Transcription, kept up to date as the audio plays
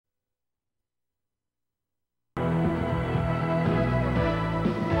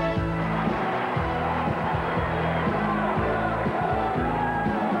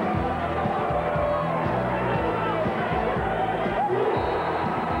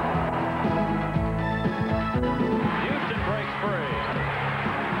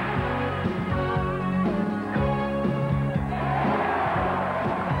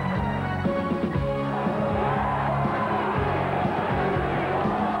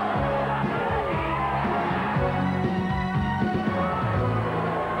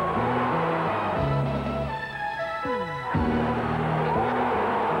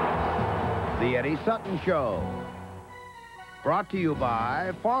Sutton Show. Brought to you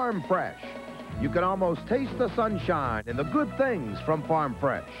by Farm Fresh. You can almost taste the sunshine and the good things from Farm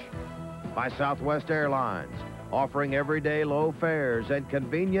Fresh. By Southwest Airlines, offering everyday low fares and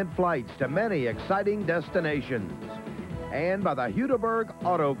convenient flights to many exciting destinations. And by the Hudaberg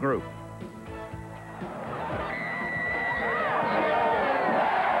Auto Group.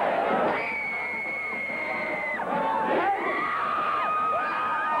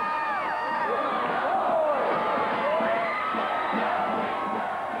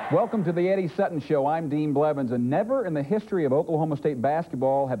 Welcome to the Eddie Sutton Show. I'm Dean Blevins, and never in the history of Oklahoma State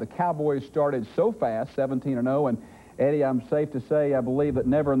basketball have the Cowboys started so fast, 17-0. And Eddie, I'm safe to say I believe that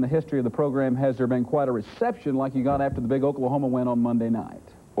never in the history of the program has there been quite a reception like you got after the big Oklahoma win on Monday night.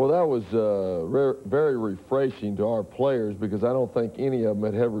 Well, that was very refreshing to our players because I don't think any of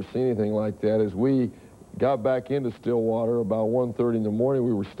them had ever seen anything like that. As we got back into Stillwater about 1:30 in the morning,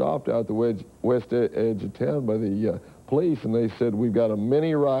 we were stopped out the west edge of town by the police, and they said, we've got a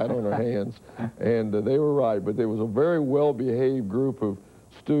mini riot on our hands. And they were right, but there was a very well-behaved group of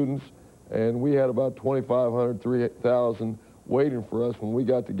students, and we had about 2,500, 3,000 waiting for us when we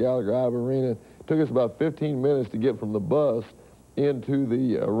got to Gallagher-iba Arena. It took us about 15 minutes to get from the bus into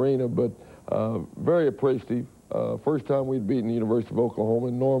the arena, but very appreciative. First time we'd beaten the University of Oklahoma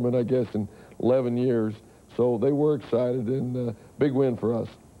in Norman, I guess, in 11 years. So they were excited, and big win for us.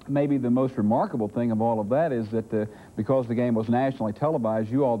 Maybe the most remarkable thing of all of that is that because the game was nationally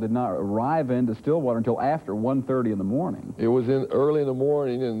televised, you all did not arrive into Stillwater until after 1:30 in the morning. It was early in the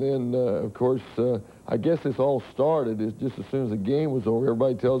morning, and then, of course, I guess this all started just as soon as the game was over.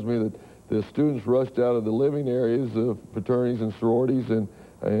 Everybody tells me that the students rushed out of the living areas of fraternities and sororities and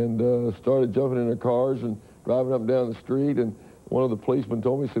started jumping in their cars and driving up and down the street. And one of the policemen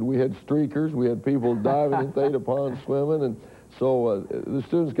told me, he said, we had streakers, we had people diving in Theta Pond swimming, and so the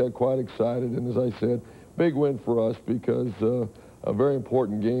students got quite excited, and as I said, big win for us because a very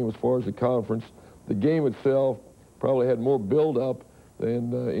important game as far as the conference. The game itself probably had more build-up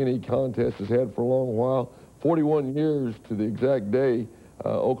than any contest has had for a long while. 41 years to the exact day,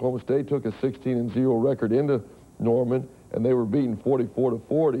 Oklahoma State took a 16-0 record into Norman, and they were beaten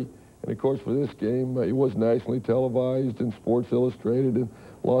 44-40. And of course, for this game, it was nationally televised in Sports Illustrated and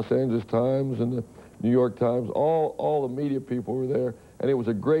Los Angeles Times and the New York Times. All the media people were there, and it was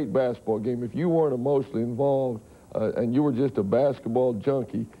a great basketball game. If you weren't emotionally involved and you were just a basketball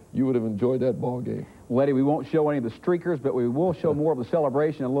junkie, you would have enjoyed that ball game. Well, Eddie, we won't show any of the streakers, but we will show more of the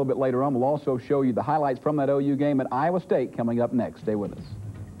celebration a little bit later on. We'll also show you the highlights from that OU game at Iowa State coming up next. Stay with us.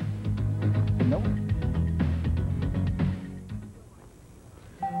 Nope.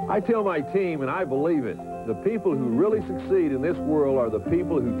 I tell my team, and I believe it, the people who really succeed in this world are the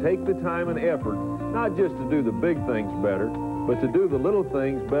people who take the time and effort, not just to do the big things better, but to do the little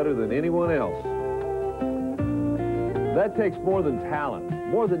things better than anyone else. That takes more than talent,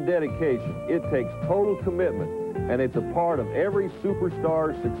 more than dedication. It takes total commitment, and it's a part of every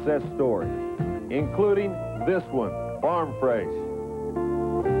superstar's success story, including this one, Farm Fresh.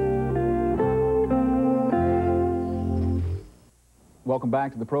 Welcome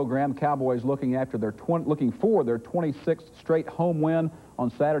back to the program. Cowboys looking for their 26th straight home win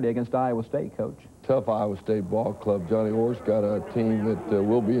on Saturday against Iowa State, Coach. Tough Iowa State ball club. Johnny Orr's got a team that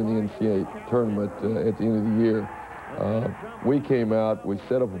will be in the NCAA tournament at the end of the year. We came out, we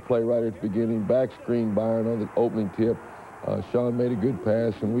set up a play right at the beginning, back screen Byron on the opening tip. Sean made a good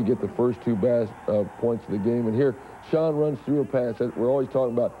pass, and we get the first two points of the game. And here, Sean runs through a pass. We're always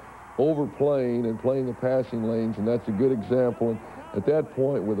talking about overplaying and playing the passing lanes, and that's a good example. And at that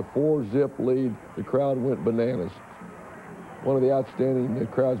point, with a 4-zip lead, the crowd went bananas. One of the outstanding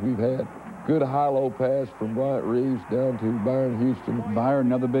crowds we've had. Good high-low pass from Bryant Reeves down to Byron Houston. Byron,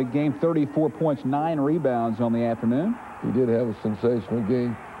 another big game, 34 points, 9 rebounds on the afternoon. He did have a sensational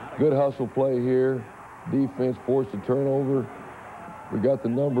game. Good hustle play here. Defense forced a turnover. We got the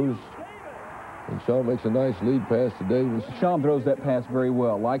numbers. And Sean makes a nice lead pass to Davis. Sean throws that pass very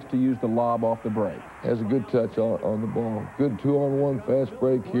well. Likes to use the lob off the break. Has a good touch on the ball. Good 2-on-1 fast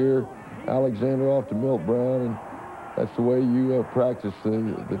break here. Alexander off to Milt Brown, and that's the way you practice the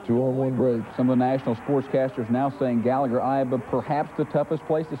 2-on-1 break. Some of the national sportscasters now saying Gallagher-iba perhaps the toughest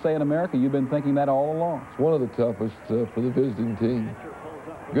place to say in America. You've been thinking that all along. It's one of the toughest for the visiting team.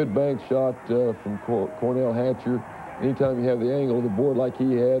 Good bank shot from Cornell Hatcher. Anytime you have the angle of the board like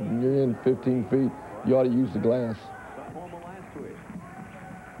he had and you're in 15 feet, you ought to use the glass.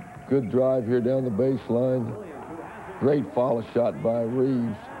 Good drive here down the baseline. Great follow shot by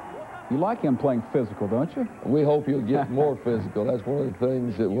Reeves. You like him playing physical, don't you? We hope he'll get more physical. That's one of the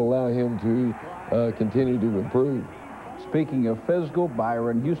things that will allow him to continue to improve. Speaking of physical,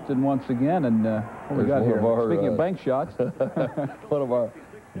 Byron Houston once again, and what we got here? Speaking of bank shots. One of our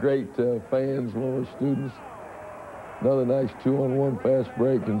great fans, one of our students. Another nice 2-on-1 fast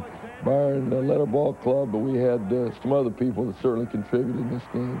break, and Byron led our ball club, but we had some other people that certainly contributed in this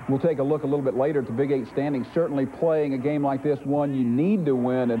game. We'll take a look a little bit later at the Big 8 standings. Certainly playing a game like this, one you need to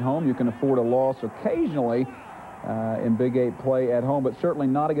win at home. You can afford a loss occasionally in Big 8 play at home, but certainly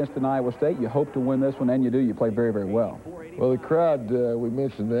not against an Iowa State. You hope to win this one, and you do. You play very, very well. Well, the crowd, we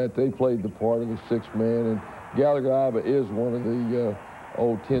mentioned that. They played the part of the sixth man, and Gallagher-iba is one of the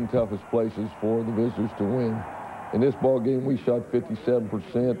 10 toughest places for the visitors to win. In this ball game, we shot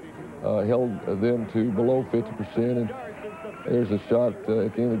 57%, held them to below 50%, and there's a shot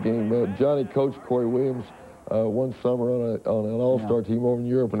at the end of the game. Johnny coached Corey Williams one summer on an all-star team over in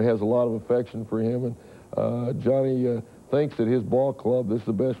Europe and has a lot of affection for him. And Johnny thinks that his ball club, this is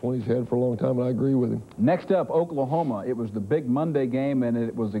the best one he's had for a long time, and I agree with him. Next up, Oklahoma. It was the big Monday game, and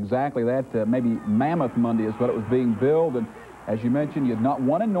it was exactly that. Maybe Mammoth Monday is what it was being billed. And as you mentioned, you had not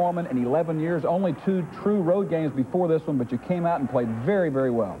won in Norman in 11 years, only 2 true road games before this one, but you came out and played very, very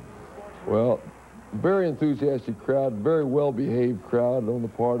well. Well, very enthusiastic crowd, very well-behaved crowd on the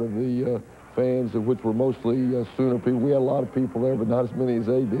part of the fans, of which were mostly Sooner people. We had a lot of people there, but not as many as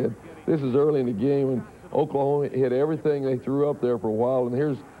they did. This is early in the game, and Oklahoma hit everything they threw up there for a while, and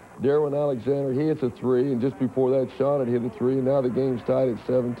here's Darwin Alexander. He hits a 3, and just before that, Sean had hit a 3, and now the game's tied at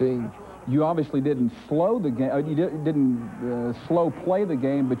 17. You obviously didn't slow the game. You didn't slow play the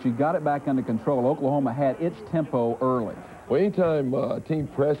game, but you got it back under control. Oklahoma had its tempo early. Well, anytime a team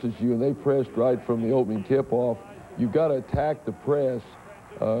presses you, and they pressed right from the opening tip-off, you've got to attack the press.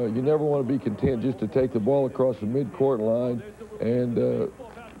 You never want to be content just to take the ball across the midcourt line. And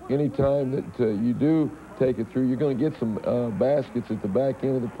anytime that you do take it through, you're going to get some baskets at the back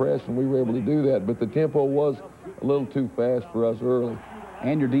end of the press, and we were able to do that. But the tempo was a little too fast for us early.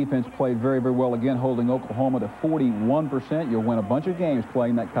 And your defense played very, very well again, holding Oklahoma to 41%. You'll win a bunch of games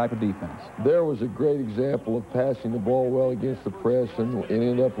playing that type of defense. There was a great example of passing the ball well against the press and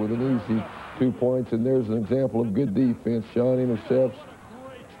end up with an easy 2 points. And there's an example of good defense. Sean intercepts.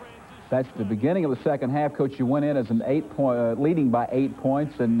 That's the beginning of the second half. Coach, you went in as an leading by 8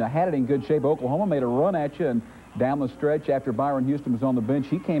 points and had it in good shape. Oklahoma made a run at you, and down the stretch after Byron Houston was on the bench,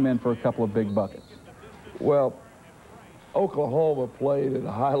 he came in for a couple of big buckets. Well, Oklahoma played at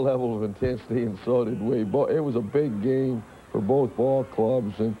a high level of intensity, and so did we. It was a big game for both ball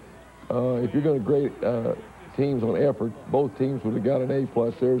clubs, and if you're going to grade teams on effort, both teams would have got an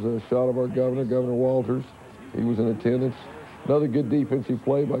A+. There's a shot of our governor, Governor Walters. He was in attendance. Another good defensive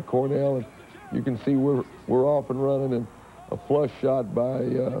play by Cornell, and you can see we're off and running, and a flush shot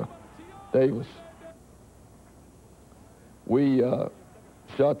by Davis. We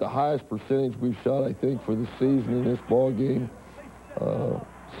shot the highest percentage we've shot, I think, for the season in this ball game,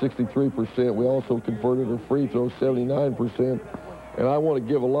 63%. We also converted our free throws, 79%. And I want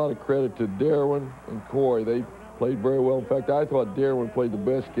to give a lot of credit to Darwin and Corey. They played very well. In fact, I thought Darwin played the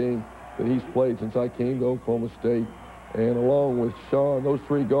best game that he's played since I came to Oklahoma State. And along with Sean, those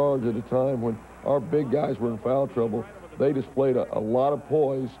 3 guards at a time when our big guys were in foul trouble, they displayed a lot of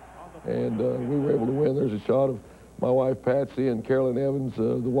poise, and we were able to win. There's a shot of my wife, Patsy, and Carolyn Evans,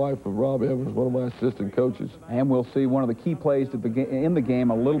 the wife of Rob Evans, one of my assistant coaches. And we'll see one of the key plays in the game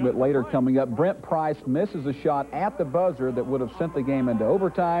a little bit later coming up. Brent Price misses a shot at the buzzer that would have sent the game into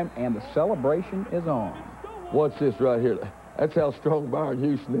overtime, and the celebration is on. Watch this right here. That's how strong Byron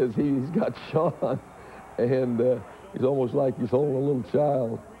Houston is. He's got Sean, and he's almost like he's holding a little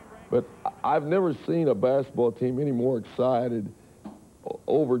child. But I've never seen a basketball team any more excited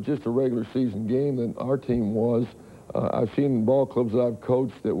over just a regular season game than our team was. I've seen ball clubs that I've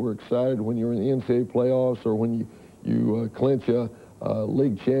coached that were excited when you were in the NCAA playoffs or when you clinch a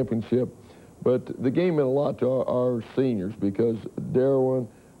league championship. But the game meant a lot to our seniors because Darwin,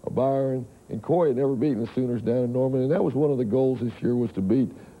 Byron, and Corey had never beaten the Sooners down in Norman, and that was one of the goals this year, was to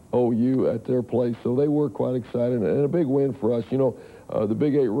beat OU at their place. So they were quite excited, and a big win for us. You know, the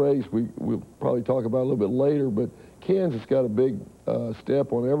Big 8 race, we'll probably talk about a little bit later, but Kansas got a big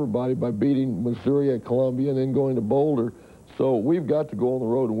step on everybody by beating Missouri at Columbia and then going to Boulder. So we've got to go on the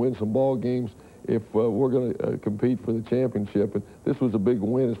road and win some ball games if we're going to compete for the championship. And this was a big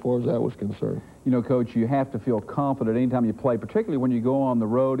win as far as that was concerned. You know, Coach, you have to feel confident anytime you play, particularly when you go on the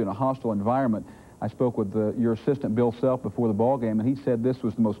road in a hostile environment. I spoke with your assistant, Bill Self, before the ball game, and he said this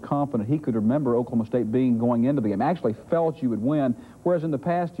was the most confident he could remember Oklahoma State being going into the game. Actually felt you would win, whereas in the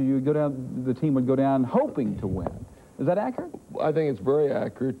past you would go down, the team would go down hoping to win. Is that accurate? I think it's very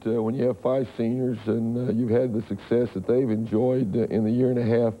accurate. When you have 5 seniors and you've had the success that they've enjoyed in the year and a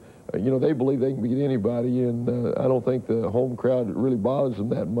half, you know, they believe they can beat anybody, and I don't think the home crowd really bothers them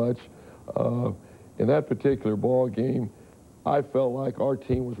that much. In that particular ball game, I felt like our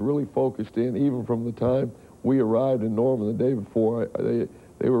team was really focused in, even from the time we arrived in Norman the day before.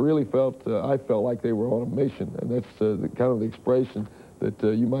 They were really I felt like they were on a mission, and that's kind of the expression that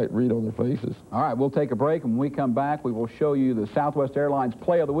you might read on their faces. All right, we'll take a break, and when we come back, we will show you the Southwest Airlines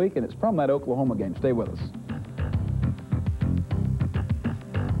Play of the Week, and it's from that Oklahoma game. Stay with us.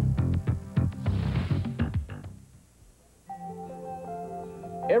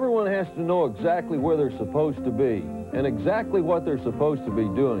 Everyone has to know exactly where they're supposed to be and exactly what they're supposed to be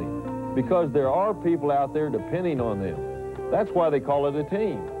doing, because there are people out there depending on them. That's why they call it a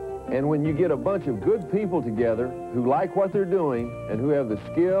team. And when you get a bunch of good people together who like what they're doing and who have the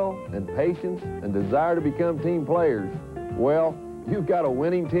skill and patience and desire to become team players, well, you've got a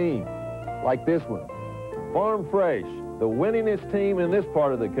winning team, like this one. Farm Fresh, the winningest team in this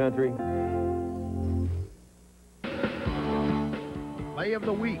part of the country. Play of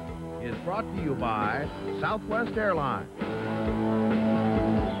the Week is brought to you by Southwest Airlines.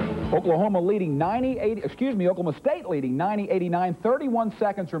 Oklahoma State leading 90-89, 31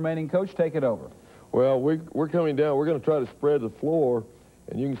 seconds remaining. Coach, take it over. Well, we're coming down. We're going to try to spread the floor,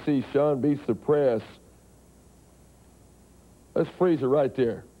 and you can see Sean beats the press. Let's freeze it right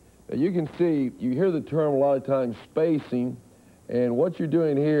there. Now, you can see, you hear the term a lot of times, spacing, and what you're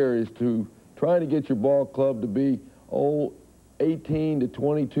doing here is trying to get your ball club to be 18 to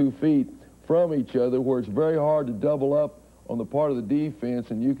 22 feet from each other, where it's very hard to double up on the part of the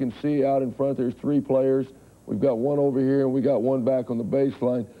defense. And you can see out in front there's 3 players. We've got one over here, and we got one back on the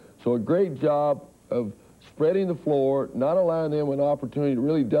baseline. So a great job of spreading the floor, not allowing them an opportunity to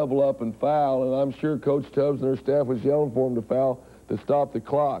really double up and foul. And I'm sure Coach Tubbs and their staff was yelling for them to foul to stop the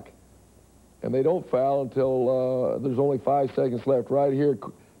clock. And they don't foul until there's only 5 seconds left. Right here,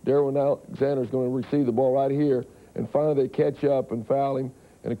 Darwin Alexander's going to receive the ball right here. And finally they catch up and foul him.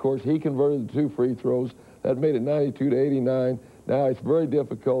 And, of course, he converted the 2 free throws. That made it 92-89. Now it's very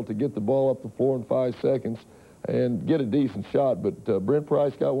difficult to get the ball up the floor in 5 seconds and get a decent shot. But Brent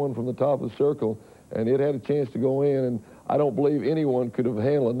Price got one from the top of the circle, and it had a chance to go in. And I don't believe anyone could have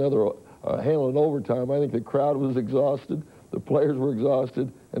handled an overtime. I think the crowd was exhausted, the players were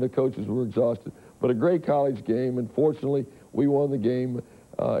exhausted, and the coaches were exhausted. But a great college game, and fortunately we won the game.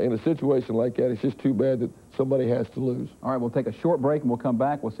 In a situation like that, it's just too bad that somebody has to lose. All right, we'll take a short break, and we'll come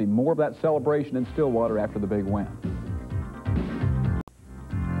back. We'll see more of that celebration in Stillwater after the big win.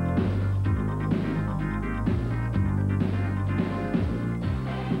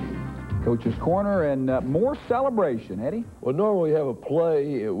 Coach's Corner and more celebration. Eddie? Well, normally we have a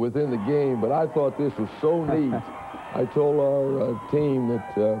play within the game, but I thought this was so neat. I told our team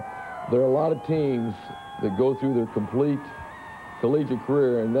that there are a lot of teams that go through their complete collegiate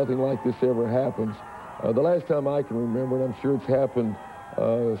career, and nothing like this ever happens. The last time I can remember, and I'm sure it's happened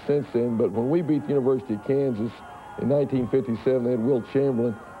since then, but when we beat the University of Kansas in 1957, they had Will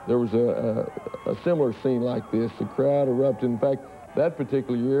Chamberlain. There was a similar scene like this. The crowd erupted. In fact, that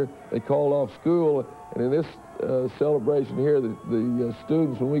particular year, they called off school, and in this celebration here, the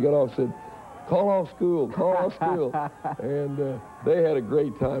students, when we got off, said, "Call off school, call off school." And they had a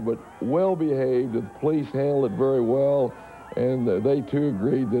great time, but well behaved. The police handled it very well. And they, too,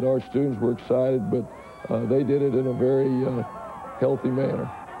 agreed that our students were excited, but they did it in a very healthy manner.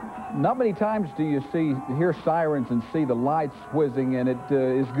 Not many times do you hear sirens and see the lights whizzing, and it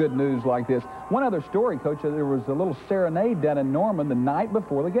is good news like this. One other story, Coach, there was a little serenade down in Norman the night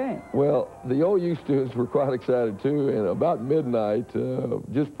before the game. Well, the OU students were quite excited, too, and about midnight,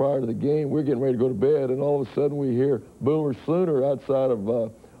 just prior to the game, we're getting ready to go to bed, and all of a sudden we hear Boomer Sooner outside of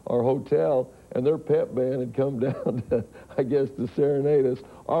our hotel, and their pep band had come down, to, I guess, to serenade us.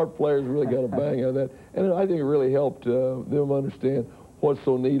 Our players really got a bang out of that, and I think it really helped them understand what's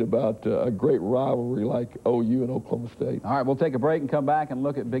so neat about a great rivalry like OU and Oklahoma State. All right, we'll take a break and come back and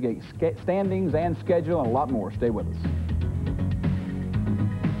look at Big 8 standings and schedule and a lot more. Stay with us.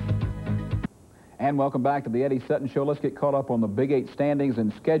 And welcome back to the Eddie Sutton Show. Let's get caught up on the Big 8 standings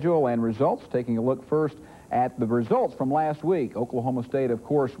and schedule and results, taking a look first at the results from last week. Oklahoma State, of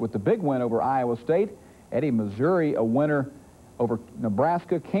course, with the big win over Iowa State. Eddie, Missouri, a winner over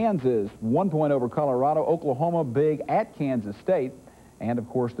Nebraska. Kansas, 1 point over Colorado. Oklahoma, big at Kansas State. And, of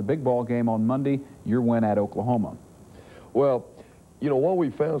course, the big ball game on Monday, your win at Oklahoma. Well, you know, what we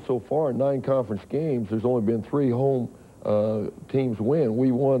found so far in 9 conference games, there's only been 3 home teams win.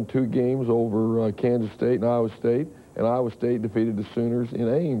 We won 2 games over Kansas State and Iowa State, and Iowa State defeated the Sooners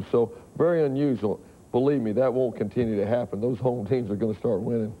in Ames. So very unusual. believe me, that won't continue to happen. Those home teams are going to start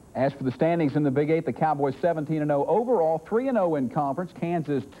winning. As for the standings in the Big 8, the Cowboys 17-0 overall, 3-0 in conference.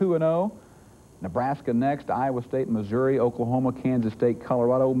 Kansas 2-0. Nebraska next, Iowa State, Missouri, Oklahoma, Kansas State,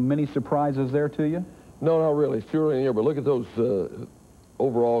 Colorado. Many surprises there to you? No, not really. It's too early in the year, but look at those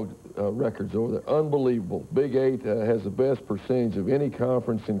overall records over there. Unbelievable. Big 8 has the best percentage of any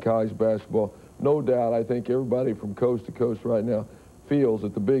conference in college basketball. No doubt, I think everybody from coast to coast right now feels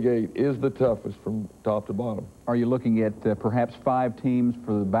that the Big 8 is the toughest from top to bottom. Are you looking at perhaps 5 teams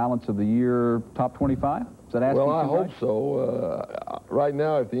for the balance of the year, top 25? Is that asking Well, I too hope much? so. Right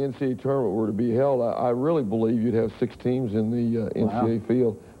now, if the NCAA tournament were to be held, I really believe you'd have 6 teams in the NCAA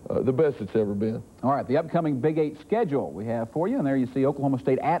field. The best it's ever been. All right, the upcoming Big 8 schedule we have for you, and there you see Oklahoma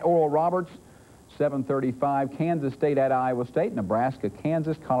State at Oral Roberts, 7:35, Kansas State at Iowa State, Nebraska,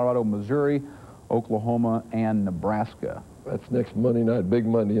 Kansas, Colorado, Missouri, Oklahoma, and Nebraska. That's next Monday night, Big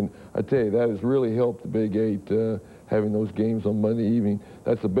Monday, and I tell you, that has really helped the Big 8, having those games on Monday evening.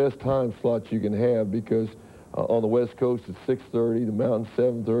 That's the best time slots you can have because on the West Coast it's 6:30, the Mountain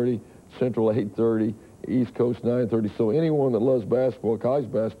 7:30, Central 8:30, East Coast 9:30. So anyone that loves basketball,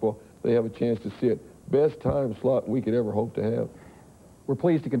 college basketball, they have a chance to see it. Best time slot we could ever hope to have. We're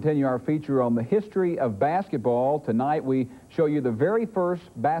pleased to continue our feature on the history of basketball. Tonight we show you the very first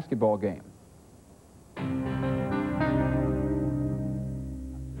basketball game.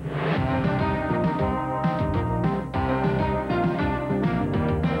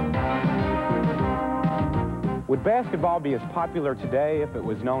 Would basketball be as popular today if it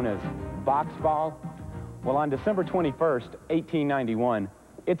was known as box ball? Well, on December 21st, 1891,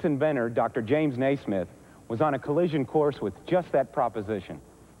 its inventor, Dr. James Naismith, was on a collision course with just that proposition.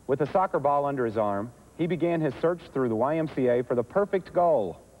 With a soccer ball under his arm, he began his search through the YMCA for the perfect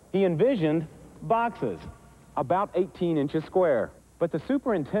goal. He envisioned boxes, about 18 inches square. But the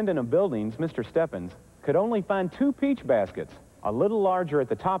superintendent of buildings, Mr. Steppens, could only find 2 peach baskets, a little larger at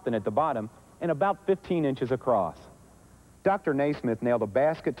the top than at the bottom, and about 15 inches across. Dr. Naismith nailed a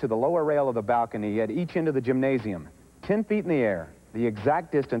basket to the lower rail of the balcony at each end of the gymnasium, 10 feet in the air, the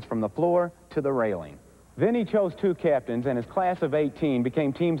exact distance from the floor to the railing. Then he chose 2 captains, and his class of 18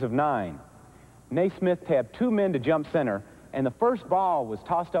 became teams of 9. Naismith tabbed 2 men to jump center, and the first ball was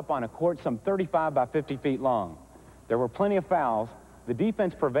tossed up on a court some 35 by 50 feet long. There were plenty of fouls, the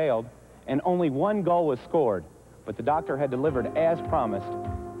defense prevailed, and only 1 goal was scored. But the doctor had delivered as promised.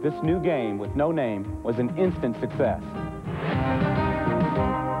 This new game with no name was an instant success.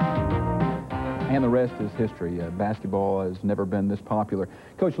 And the rest is history. Basketball has never been this popular.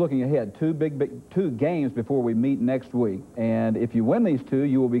 Coach, looking ahead, two games before we meet next week. And if you win these 2,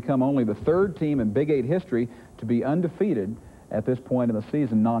 you will become only the 3rd team in Big 8 history to be undefeated at this point in the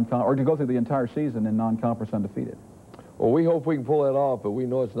season, or to go through the entire season in non-conference undefeated. Well, we hope we can pull that off, but we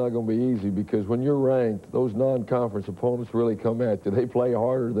know it's not going to be easy because when you're ranked, those non-conference opponents really come at you. They play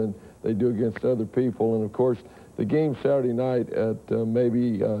harder than they do against other people. And, of course, the game Saturday night at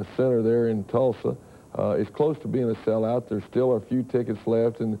maybe Center there in Tulsa is close to being a sellout. There still are a few tickets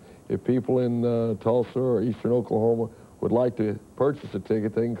left, and if people in Tulsa or eastern Oklahoma would like to purchase a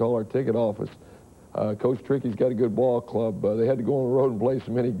ticket, they can call our ticket office. Coach Tricky's got a good ball club. They had to go on the road and play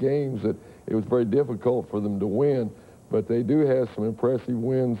so many games that it was very difficult for them to win. But they do have some impressive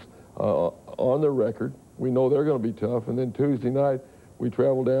wins on their record. We know they're going to be tough. And then Tuesday night, we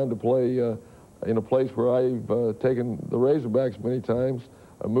travel down to play in a place where I've taken the Razorbacks many times,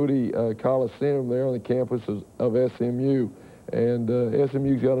 Moody Coliseum there on the campus of SMU. And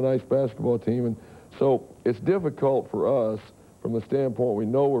SMU's got a nice basketball team. And so it's difficult for us from the standpoint we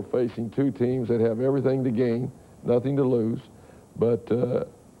know we're facing 2 teams that have everything to gain, nothing to lose. But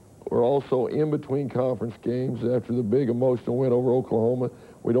we're also in between conference games after the big emotional win over Oklahoma.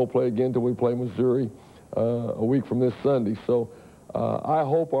 We don't play again until we play Missouri a week from this Sunday. So I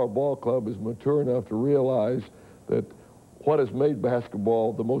hope our ball club is mature enough to realize that what has made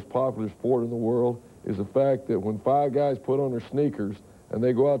basketball the most popular sport in the world is the fact that when 5 guys put on their sneakers and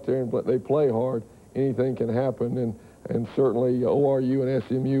they go out there and they play hard, anything can happen. And certainly ORU and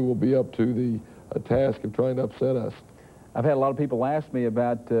SMU will be up to the task of trying to upset us. I've had a lot of people ask me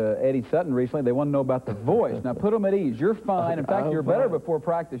about Eddie Sutton recently. They want to know about the voice. Now, put them at ease. You're fine. In fact, you're better before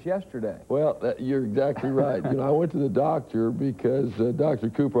practice yesterday. Well, you're exactly right. I went to the doctor because Dr.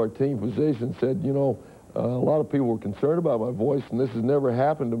 Cooper, our team physician, said, a lot of people were concerned about my voice, and this has never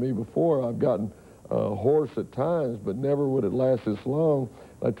happened to me before. I've gotten hoarse at times, but never would it last this long.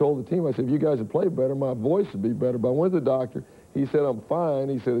 I told the team, I said, if you guys had played better, my voice would be better. But I went to the doctor. He said, I'm fine.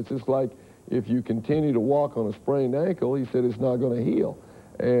 He said, it's just like if you continue to walk on a sprained ankle, he said, it's not going to heal.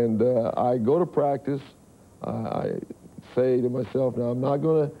 And I go to practice. I say to myself, now I'm not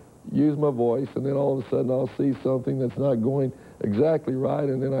going to use my voice, and then all of a sudden I'll see something that's not going exactly right,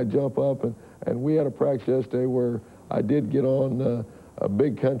 and then I jump up, and we had a practice yesterday where I did get on a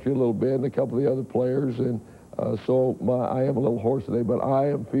big country a little bit, and a couple of the other players, and so I am a little hoarse today, but I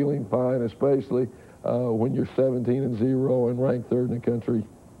am feeling fine, especially when you're 17-0 and ranked 3rd in the country.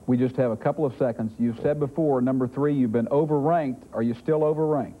 We just have a couple of seconds. You've said before, number 3, you've been overranked. Are you still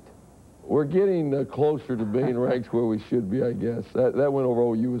overranked? We're getting closer to being ranked where we should be, I guess. That win over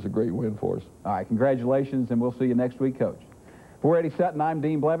OU was a great win for us. All right, congratulations, and we'll see you next week, Coach. For Eddie Sutton, I'm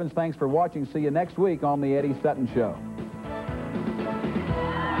Dean Blevins. Thanks for watching. See you next week on the Eddie Sutton Show.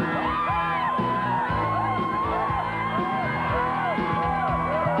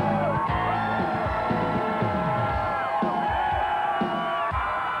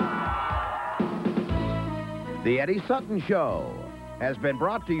 The Eddie Sutton Show has been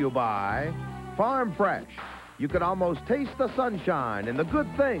brought to you by Farm Fresh. You can almost taste the sunshine and the good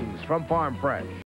things from Farm Fresh.